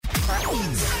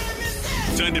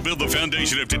Time to build the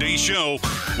foundation of today's show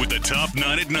with the top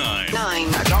 9 at 9. 9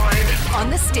 on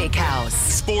the Steakhouse.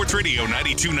 Sports Radio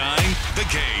 92.9, The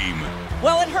Game.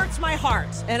 Well, it hurts my heart,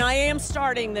 and I am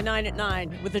starting the 9 at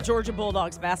 9 with the Georgia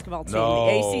Bulldogs basketball team. No.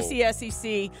 The ACC,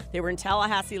 SEC. They were in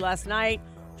Tallahassee last night,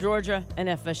 Georgia and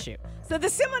FSU. So the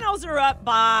Seminoles are up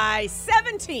by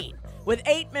 17 with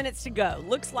 8 minutes to go.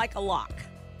 Looks like a lock.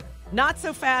 Not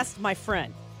so fast, my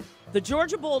friend. The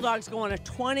Georgia Bulldogs go on a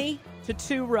 20-2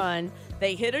 run.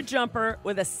 They hit a jumper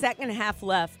with a second half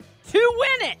left to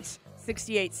win it.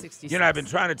 68-66. You know, I've been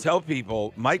trying to tell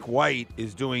people Mike White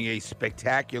is doing a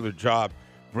spectacular job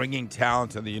bringing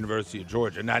talent to the University of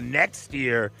Georgia. Now, next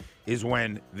year is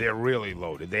when they're really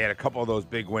loaded. They had a couple of those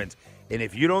big wins. And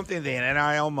if you don't think they had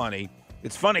NIL money,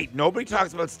 it's funny. Nobody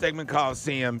talks about Stegman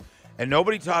Coliseum, and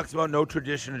nobody talks about no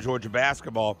tradition of Georgia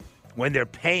basketball when they're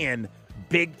paying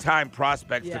big-time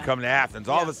prospects to come to Athens.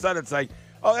 All of a sudden, it's like,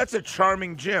 oh, that's a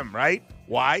charming gym, right?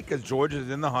 Why? Because Georgia's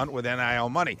in the hunt with NIL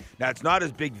money. Now, it's not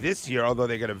as big this year, although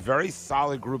they got a very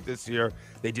solid group this year.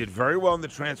 They did very well in the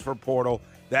transfer portal.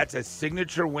 That's a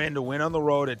signature win to win on the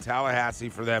road at Tallahassee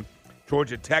for them.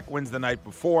 Georgia Tech wins the night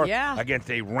before against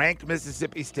a ranked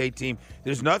Mississippi State team.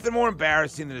 There's nothing more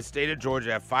embarrassing than the state of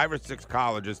Georgia have 5 or 6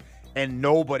 colleges and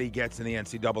nobody gets in the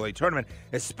NCAA tournament,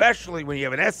 especially when you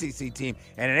have an SEC team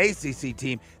and an ACC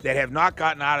team that have not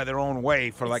gotten out of their own way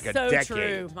for like a decade.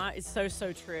 True. It's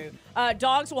so true.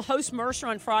 Dogs will host Mercer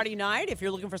on Friday night if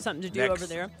you're looking for something to do over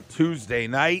there. Tuesday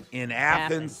night in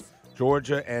Athens,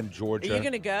 Georgia and Georgia. Are you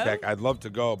going to go? Tech. I'd love to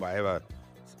go, but I have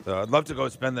I'd love to go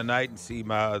spend the night and see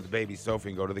the baby Sophie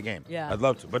and go to the game. Yeah. I'd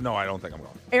love to, but no, I don't think I'm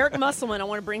going. Eric Musselman, I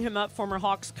want to bring him up, former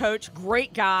Hawks coach,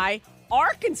 great guy.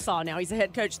 Arkansas now, he's a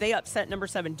head coach. They upset number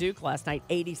 7 Duke last night,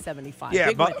 80-75. Yeah,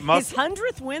 his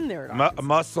 100th win there at Arkansas.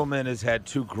 Musselman has had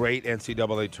 2 great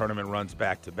NCAA tournament runs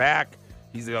back-to-back.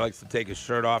 He likes to take his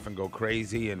shirt off and go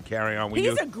crazy and carry on.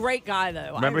 He's a great guy,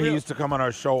 though. Remember, he used to come on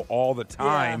our show all the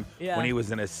time when he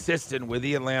was an assistant with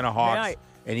the Atlanta Hawks. Right.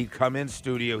 And he'd come in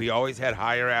studio. He always had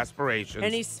higher aspirations.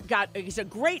 And he's a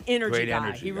great energy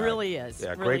guy. He really is.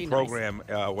 Yeah, really great program,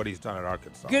 what he's done at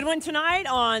Arkansas. Good one tonight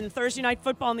on Thursday Night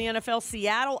Football in the NFL.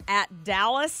 Seattle at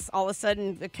Dallas. All of a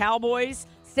sudden, the Cowboys.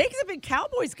 Steak is a big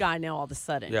Cowboys guy now all of a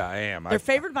sudden. Yeah, I am. They're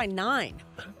favored by 9.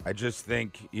 I just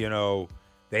think,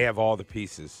 they have all the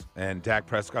pieces. And Dak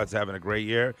Prescott's having a great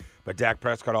year. But Dak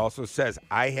Prescott also says,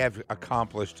 I have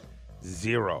accomplished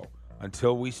 0.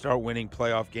 Until we start winning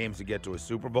playoff games to get to a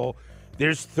Super Bowl.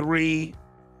 There's 3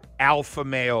 alpha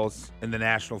males in the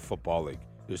National Football League.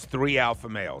 There's 3 alpha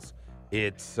males.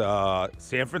 It's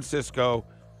San Francisco,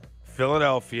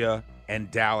 Philadelphia, and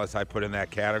Dallas I put in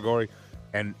that category.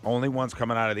 And only one's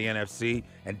coming out of the NFC.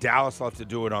 And Dallas will have to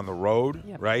do it on the road,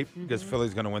 right? Mm-hmm. Because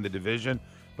Philly's going to win the division.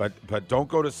 But don't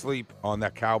go to sleep on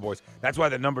that Cowboys. That's why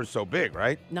the number's so big,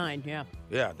 right? 9, yeah.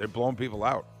 Yeah, they're blowing people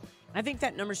out. I think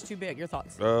that number's too big. Your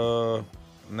thoughts? Nah,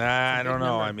 I don't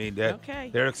know. Number. I mean,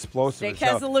 they're explosive. Steak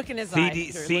has a look in his eye.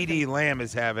 CD Lamb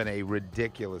is having a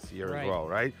ridiculous year as well,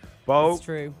 right? Bo, that's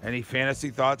true. Any fantasy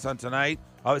thoughts on tonight?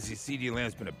 Obviously, CD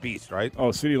Lamb's been a beast, right?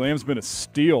 Oh, CD Lamb's been a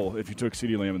steal if you took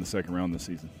CD Lamb in the second round this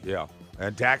season. Yeah.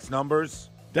 And Dak's numbers?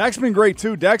 Dak's been great,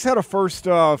 too. Dak's had a first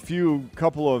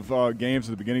couple of games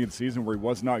at the beginning of the season where he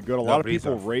was not good. A lot of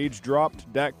people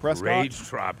rage-dropped Dak Prescott.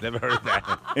 Rage-dropped. Never heard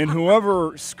that. And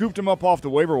whoever scooped him up off the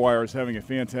waiver wire is having a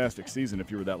fantastic season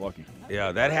if you were that lucky.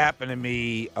 Yeah, that happened to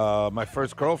me, my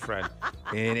first girlfriend,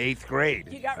 in 8th grade.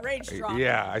 You got rage-dropped.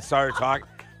 Yeah, I saw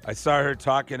her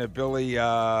talking to Billy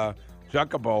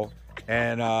Junkabo.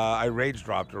 And I rage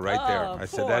dropped her right there. I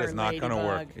said, that is not going to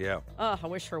work. Yeah. Oh, I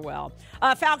wish her well.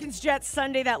 Falcons-Jets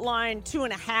Sunday, that line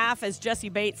 2.5 as Jesse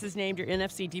Bates is named your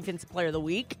NFC Defensive Player of the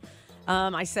Week.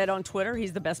 I said on Twitter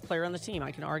he's the best player on the team.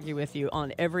 I can argue with you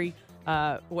on every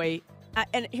way.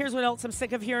 And here's what else I'm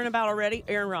sick of hearing about already.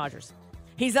 Aaron Rodgers.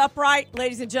 He's upright,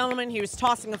 ladies and gentlemen. He was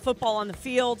tossing the football on the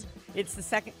field. It's the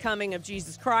second coming of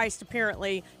Jesus Christ.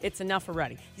 Apparently, it's enough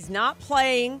already. He's not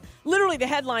playing. Literally, the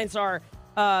headlines are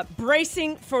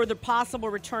bracing for the possible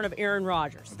return of Aaron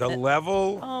Rodgers. The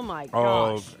level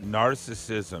of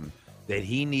narcissism that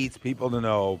he needs people to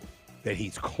know that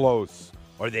he's close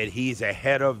or that he's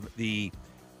ahead of the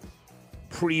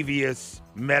previous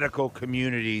medical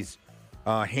community's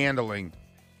handling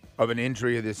of an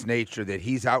injury of this nature, that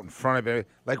he's out in front of it.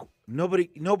 Like,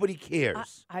 nobody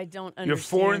cares. I don't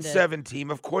understand. You're 4-7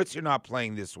 team. Of course you're not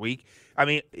playing this week. I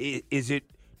mean,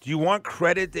 do you want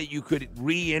credit that you could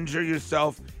re-injure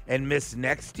yourself and miss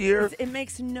next year? It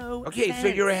makes no sense. Okay, so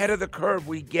you're ahead of the curve.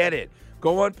 We get it.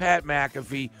 Go on Pat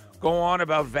McAfee. Go on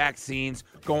about vaccines.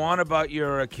 Go on about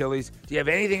your Achilles. Do you have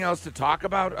anything else to talk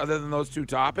about other than those 2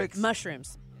 topics?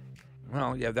 Mushrooms.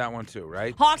 Well, you have that one too,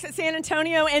 right? Hawks at San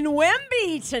Antonio and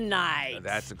Wemby tonight.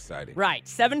 That's exciting. Right,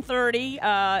 7:30.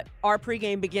 Our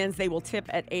pregame begins. They will tip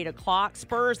at 8 o'clock.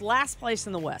 Spurs last place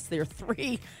in the West. They're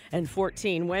 3-14.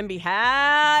 Wemby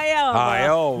high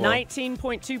over.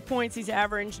 19.2 points. He's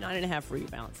averaged 9.5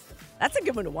 rebounds. That's a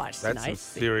good one to watch tonight. That's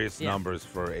some serious numbers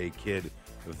for a kid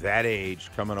of that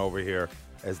age coming over here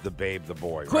as the babe, the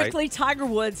boy. Quickly, right? Tiger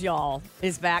Woods, y'all,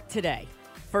 is back today.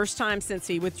 First time since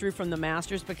he withdrew from the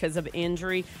Masters because of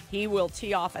injury. He will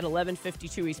tee off at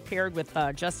 11:52. He's paired with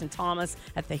Justin Thomas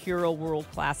at the Hero World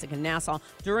Classic in Nassau.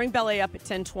 During Belly Up at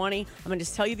 10:20, I'm going to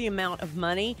just tell you the amount of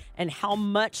money and how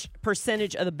much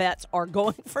percentage of the bets are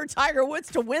going for Tiger Woods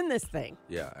to win this thing.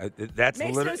 Yeah, that's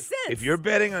Makes literally. no sense. If you're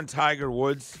betting on Tiger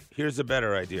Woods, here's a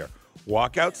better idea.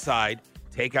 Walk outside,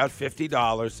 take out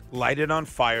 $50, light it on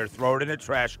fire, throw it in a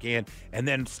trash can, and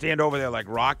then stand over there like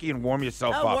Rocky and warm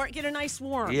yourself up. Get a nice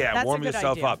warm. Yeah, That's warm a good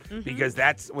yourself idea. up because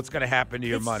that's what's going to happen to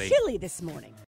your money. It's chilly this morning.